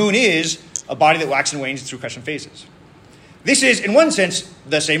 The moon is a body that waxes and wanes through crescent phases. This is, in one sense,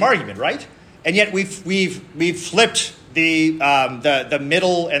 the same argument, right? And yet we've flipped the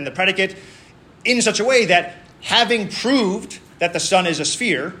middle and the predicate in such a way that having proved that the sun is a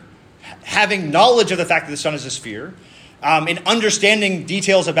sphere, having knowledge of the fact that the sun is a sphere, and understanding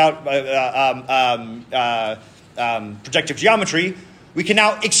details about projective geometry, we can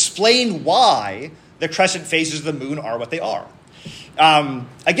now explain why the crescent phases of the moon are what they are.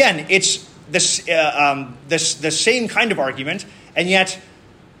 Again, it's the same kind of argument, and yet,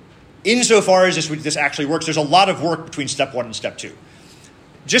 insofar as this actually works, there's a lot of work between step 1 and step 2.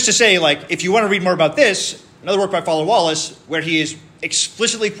 Just to say, like, if you want to read more about this, another work by Father Wallace, where he is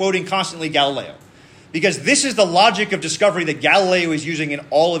explicitly quoting constantly Galileo, because this is the logic of discovery that Galileo is using in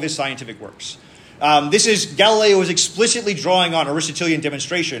all of his scientific works. Galileo is explicitly drawing on Aristotelian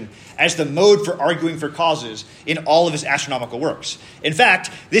demonstration as the mode for arguing for causes in all of his astronomical works. In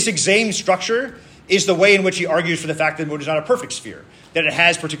fact, this same structure is the way in which he argues for the fact that the moon is not a perfect sphere. that it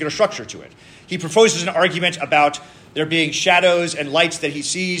has particular structure to it. He proposes an argument about there being shadows and lights that he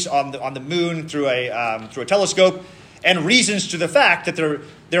sees on the moon through a telescope, and reasons to the fact that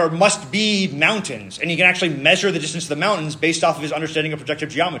there must be mountains, and he can actually measure the distance of the mountains based off of his understanding of projective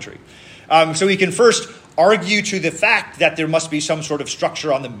geometry. So he can first argue to the fact that there must be some sort of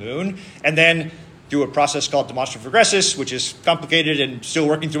structure on the moon, and then through a process called demonstrative regressus, which is complicated and still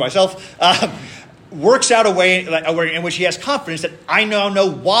working through myself, works out a way in which he has confidence that I now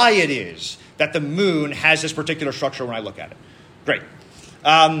know why it is that the moon has this particular structure when I look at it. Great.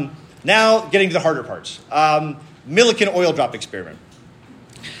 Now, getting to the harder parts. Millikan oil drop experiment.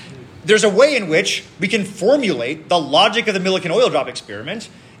 There's a way in which we can formulate the logic of the Millikan oil drop experiment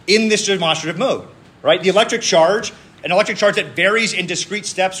in this demonstrative mode, right? The electric charge, an electric charge that varies in discrete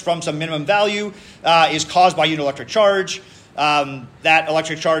steps from some minimum value, is caused by unit electric charge. That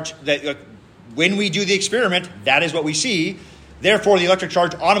electric charge, when we do the experiment, that is what we see. Therefore, the electric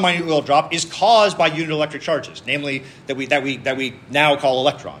charge on a minute oil drop is caused by unit electric charges, namely that we now call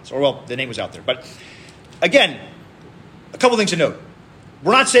electrons. Or, well, the name was out there. But again, a couple things to note.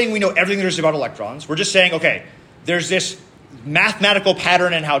 We're not saying we know everything there is about electrons. We're just saying, okay, there's this mathematical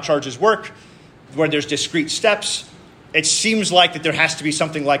pattern in how charges work, where there's discrete steps. It seems like that there has to be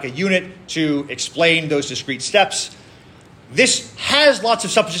something like a unit to explain those discrete steps. This has lots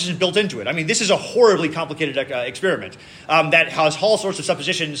of suppositions built into it. I mean, this is a horribly complicated experiment that has all sorts of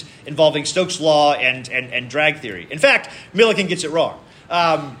suppositions involving Stokes' law and drag theory. In fact, Millikan gets it wrong.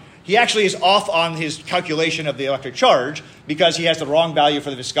 He actually is off on his calculation of the electric charge because he has the wrong value for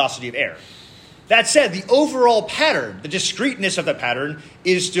the viscosity of air. That said, the overall pattern, the discreteness of the pattern,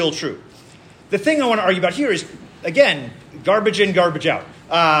 is still true. The thing I want to argue about here is, again, garbage in, garbage out.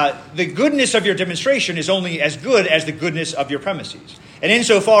 The goodness of your demonstration is only as good as the goodness of your premises. And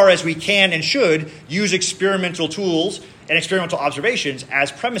insofar as we can and should use experimental tools and experimental observations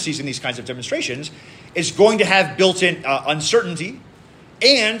as premises in these kinds of demonstrations, it's going to have built-in uncertainty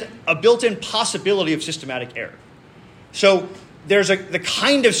and a built-in possibility of systematic error. So there's the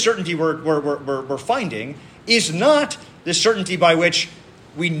kind of certainty we're finding is not the certainty by which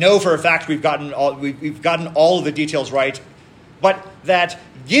we know for a fact we've gotten all of the details right, but that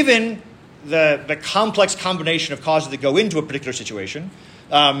given the complex combination of causes that go into a particular situation,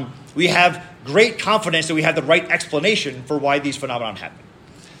 we have great confidence that we have the right explanation for why these phenomena happen.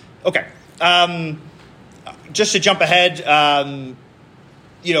 Okay, just to jump ahead,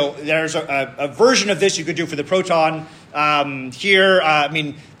 there's a version of this you could do for the proton. Here, I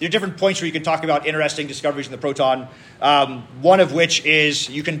mean, there are different points where you can talk about interesting discoveries in the proton. One of which is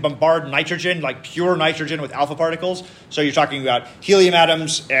you can bombard nitrogen, like pure nitrogen, with alpha particles. So you're talking about helium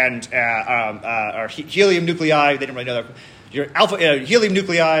atoms and or helium nuclei. They didn't really know that. Your helium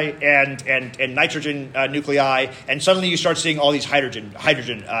nuclei and nitrogen nuclei, and suddenly you start seeing all these hydrogen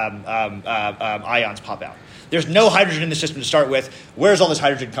ions pop out. There's no hydrogen in the system to start with. Where's all this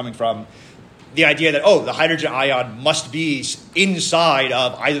hydrogen coming from? The idea that, the hydrogen ion must be inside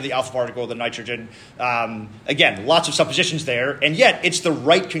of either the alpha particle or the nitrogen. Again, lots of suppositions there, and yet it's the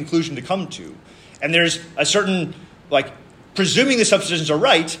right conclusion to come to. And there's a certain, presuming the suppositions are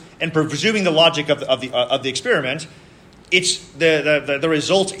right and presuming the logic of the experiment, it's the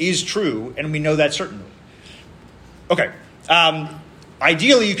result is true, and we know that certainly. Okay.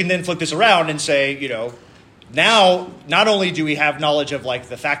 Ideally, you can then flip this around and say, now, not only do we have knowledge of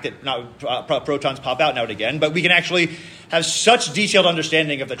the fact that protons pop out now and again, but we can actually have such detailed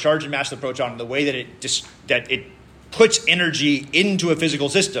understanding of the charge and mass of the proton and the way that it puts energy into a physical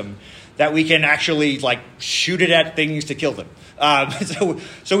system that we can actually shoot it at things to kill them.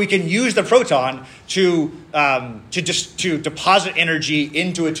 So we can use the proton to deposit energy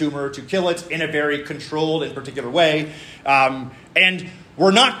into a tumor to kill it in a very controlled and particular way, and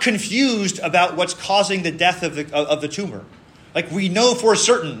we're not confused about what's causing the death of the tumor. We know for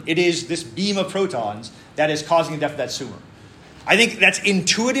certain it is this beam of protons that is causing the death of that tumor. I think that's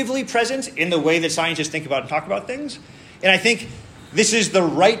intuitively present in the way that scientists think about and talk about things. And I think this is the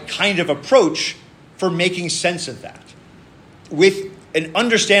right kind of approach for making sense of that, with an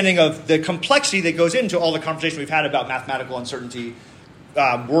understanding of the complexity that goes into all the conversation we've had about mathematical uncertainty,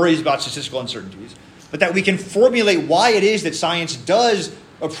 worries about statistical uncertainties, but that we can formulate why it is that science does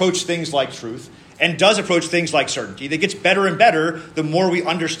approach things like truth and does approach things like certainty. That gets better and better the more we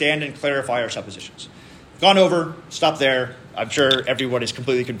understand and clarify our suppositions. Gone over, stop there. I'm sure everyone is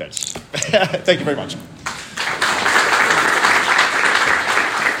completely convinced. Thank you very much.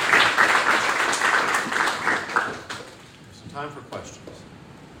 Some time for questions.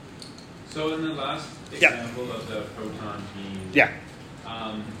 So in the last example of the proton beam,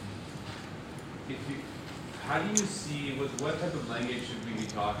 how do you see, what type of language should we be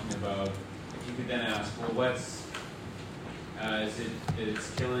talking about? If you could then ask, well,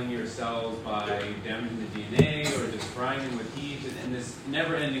 it's killing your cells by damaging the DNA or just frying them with heat, and this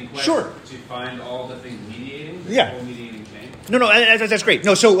never-ending quest to find all the things mediating, the whole mediating chain? No, that's great.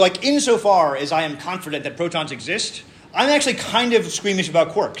 No, so like insofar as I am confident that protons exist, I'm actually kind of squeamish about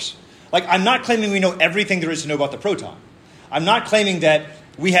quarks. Like, I'm not claiming we know everything there is to know about the proton. I'm not claiming that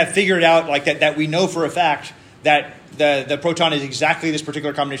we have figured out, like, that we know for a fact that the proton is exactly this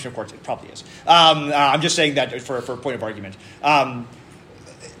particular combination of quarks. It probably is. I'm just saying that for a point of argument. But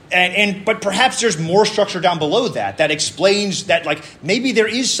perhaps there's more structure down below that explains that, like, maybe there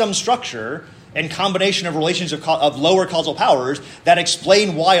is some structure and combination of relations of lower causal powers that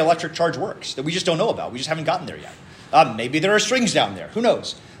explain why electric charge works, that we just don't know about. We just haven't gotten there yet. Maybe there are strings down there. Who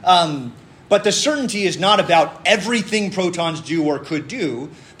knows? But the certainty is not about everything protons do or could do,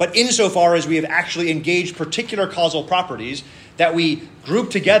 but insofar as we have actually engaged particular causal properties that we group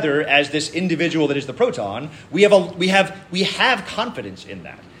together as this individual that is the proton, we have confidence in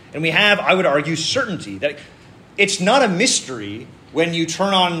that. And we have, I would argue, certainty that it's not a mystery when you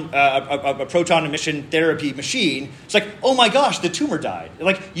turn on a proton emission therapy machine. It's like, oh my gosh, the tumor died.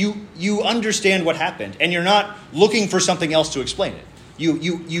 Like, you understand what happened, and you're not looking for something else to explain it.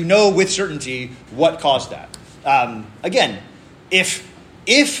 You know with certainty what caused that. Again, if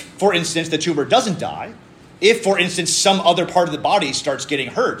for instance the tumor doesn't die, if for instance some other part of the body starts getting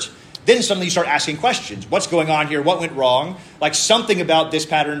hurt, then suddenly you start asking questions. What's going on here? What went wrong? Like, something about this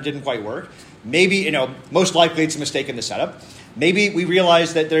pattern didn't quite work. Maybe, most likely it's a mistake in the setup. Maybe we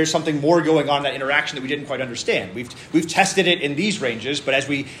realize that there's something more going on in that interaction that we didn't quite understand. We've tested it in these ranges, but as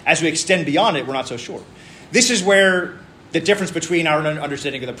we extend beyond it, we're not so sure. This is where the difference between our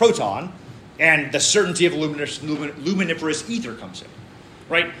understanding of the proton and the certainty of luminiferous ether comes in,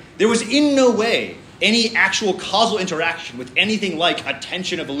 right? There was in no way any actual causal interaction with anything like a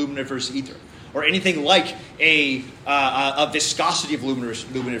tension of a luminiferous ether, or anything like a viscosity of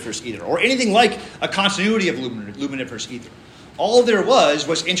luminiferous ether, or anything like a continuity of luminiferous ether. All there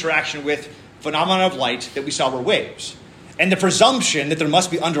was interaction with phenomena of light that we saw were waves, and the presumption that there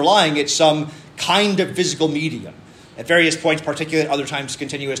must be underlying it some kind of physical medium. At various points, particulate, other times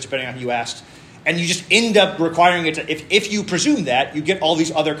continuous, depending on who you asked. And you just end up requiring it to, if you presume that, you get all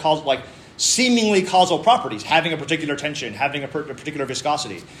these other seemingly causal properties, having a particular tension, having a particular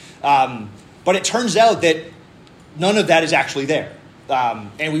viscosity. But it turns out that none of that is actually there.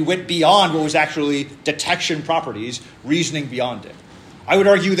 And we went beyond what was actually detection properties, reasoning beyond it. I would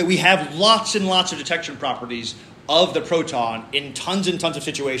argue that we have lots and lots of detection properties of the proton in tons and tons of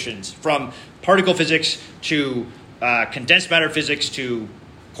situations, from particle physics to condensed matter physics to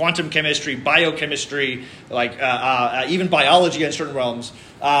quantum chemistry, biochemistry, even biology in certain realms,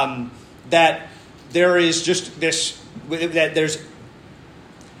 that there is just this, that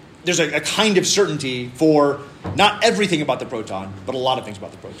there's a kind of certainty for not everything about the proton, but a lot of things about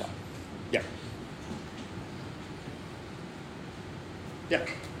the proton. Yeah. Yeah.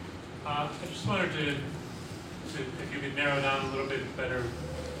 I just wanted to, if you could narrow down a little bit better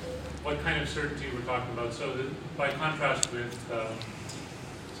what kind of certainty we're talking about. So by contrast with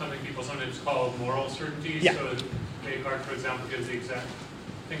something people sometimes call moral certainty. Yeah. So Descartes, for example, gives the exact,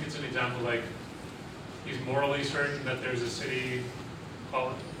 I think it's an example like he's morally certain that there's a city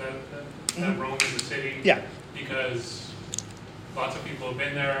called, that Rome is a city. Yeah. Because lots of people have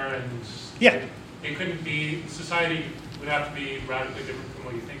been there, and yeah. It couldn't be, society would have to be radically different from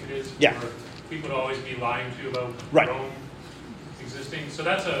what you think it is. Yeah. Or people would always be lying to you about right. Rome existing. So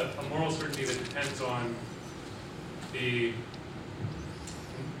that's a moral certainty that depends on the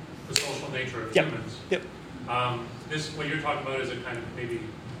social nature of humans. Yep. This, what you're talking about, is a kind of maybe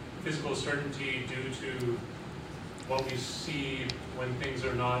physical certainty due to what we see when things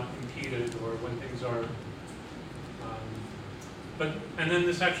are not impeded, or when things are. And then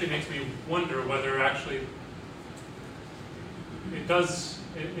this actually makes me wonder whether actually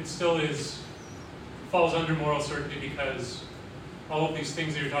it still falls under moral certainty, because all of these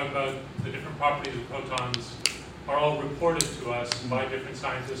things that you're talking about, the different properties of protons, are all reported to us by different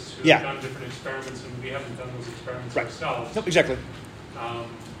scientists who have done different experiments, and we haven't done those experiments ourselves. Nope, exactly.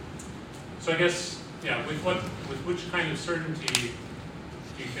 So I guess, with which kind of certainty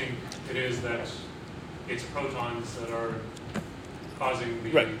do you think it is that it's protons that are causing the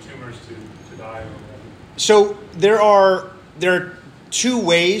tumors to die or whatever? So there are two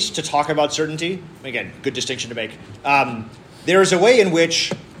ways to talk about certainty. Again, good distinction to make. There is a way in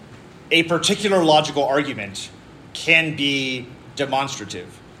which a particular logical argument can be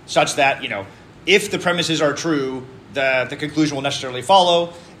demonstrative, such that, if the premises are true, the conclusion will necessarily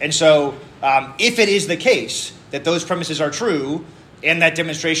follow, And so if it is the case that those premises are true and that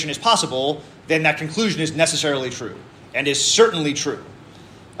demonstration is possible, then that conclusion is necessarily true and is certainly true.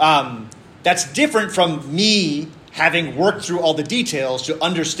 That's different from me having worked through all the details to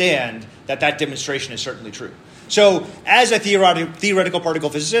understand that that demonstration is certainly true. So as a theoretical particle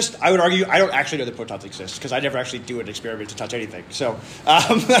physicist, I would argue I don't actually know that protons exist because I never actually do an experiment to touch anything. So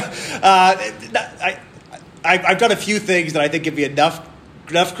I've done a few things that I think give me enough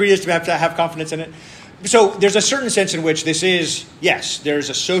credence to have confidence in it. So there's a certain sense in which this is, yes, there's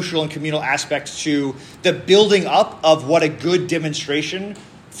a social and communal aspect to the building up of what a good demonstration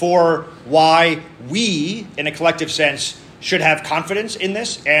for why we, in a collective sense, should have confidence in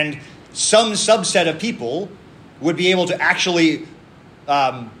this, and some subset of people would be able to actually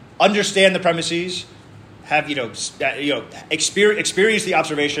understand the premises, have experience the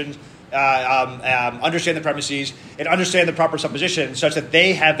observations, understand the premises, and understand the proper suppositions, such that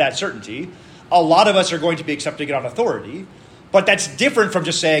they have that certainty. A lot of us are going to be accepting it on authority, but that's different from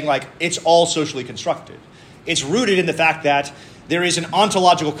just saying like it's all socially constructed. It's rooted in the fact that there is an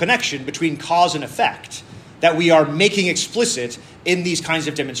ontological connection between cause and effect that we are making explicit in these kinds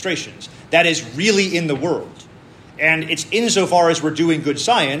of demonstrations. That is really in the world. And it's insofar as we're doing good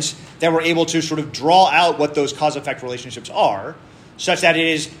science that we're able to sort of draw out what those cause-effect relationships are, such that it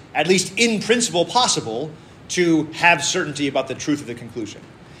is, at least in principle, possible to have certainty about the truth of the conclusion.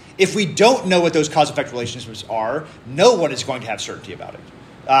 If we don't know what those cause-effect relationships are, no one is going to have certainty about it.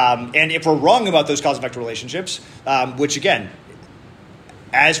 And if we're wrong about those cause-effect relationships, which again,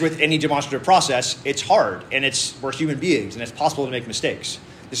 as with any demonstrative process, it's hard, and we're human beings, and it's possible to make mistakes.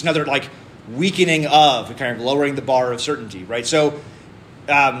 This is another weakening of, and kind of lowering the bar of certainty, right? So,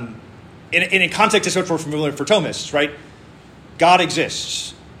 in a context that's what we're familiar for Thomists, right? God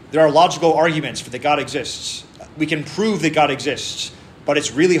exists. There are logical arguments for that God exists. We can prove that God exists, but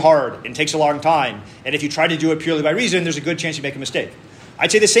it's really hard and takes a long time. And if you try to do it purely by reason, there's a good chance you make a mistake.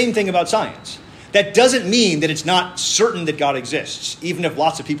 I'd say the same thing about science. That doesn't mean that it's not certain that God exists, even if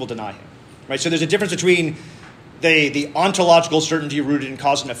lots of people deny him, right? So there's a difference between the ontological certainty rooted in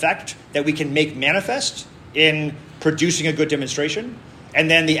cause and effect that we can make manifest in producing a good demonstration, and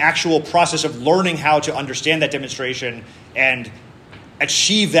then the actual process of learning how to understand that demonstration and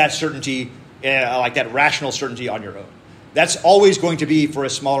achieve that certainty, like that rational certainty on your own. That's always going to be for a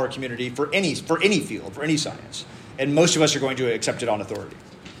smaller community, for any field, for any science. And most of us are going to accept it on authority.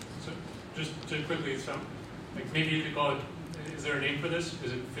 So just to quickly, maybe you could call it, is there a name for this?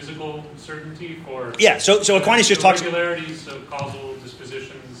 Is it physical certainty for... Yeah, so Aquinas just talks... Regularities of causal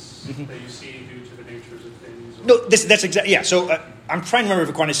dispositions that you see due to the natures of things? Or... No, that's exactly... Yeah, so I'm trying to remember if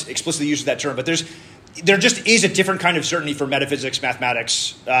Aquinas explicitly uses that term, but there just is a different kind of certainty for metaphysics,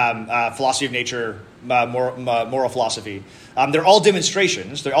 mathematics, philosophy of nature, moral philosophy. They're all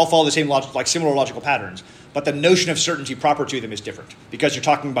demonstrations. They all follow the same logic, similar logical patterns, but the notion of certainty proper to them is different because you're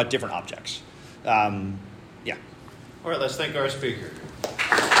talking about different objects. Yeah. All right, let's thank our speaker.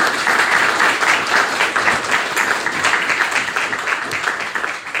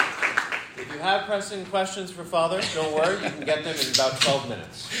 If you have pressing questions for Father, don't worry, you can get them in about 12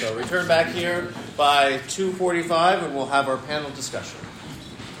 minutes. So return back here by 2:45 and we'll have our panel discussion.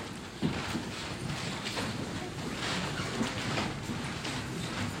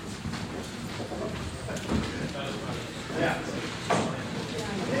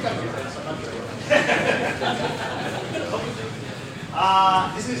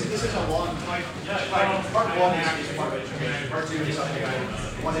 This is a long part one is part two is something I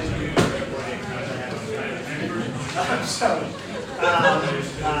wanted to do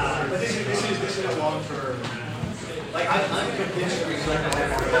but this is a long term. I'm convinced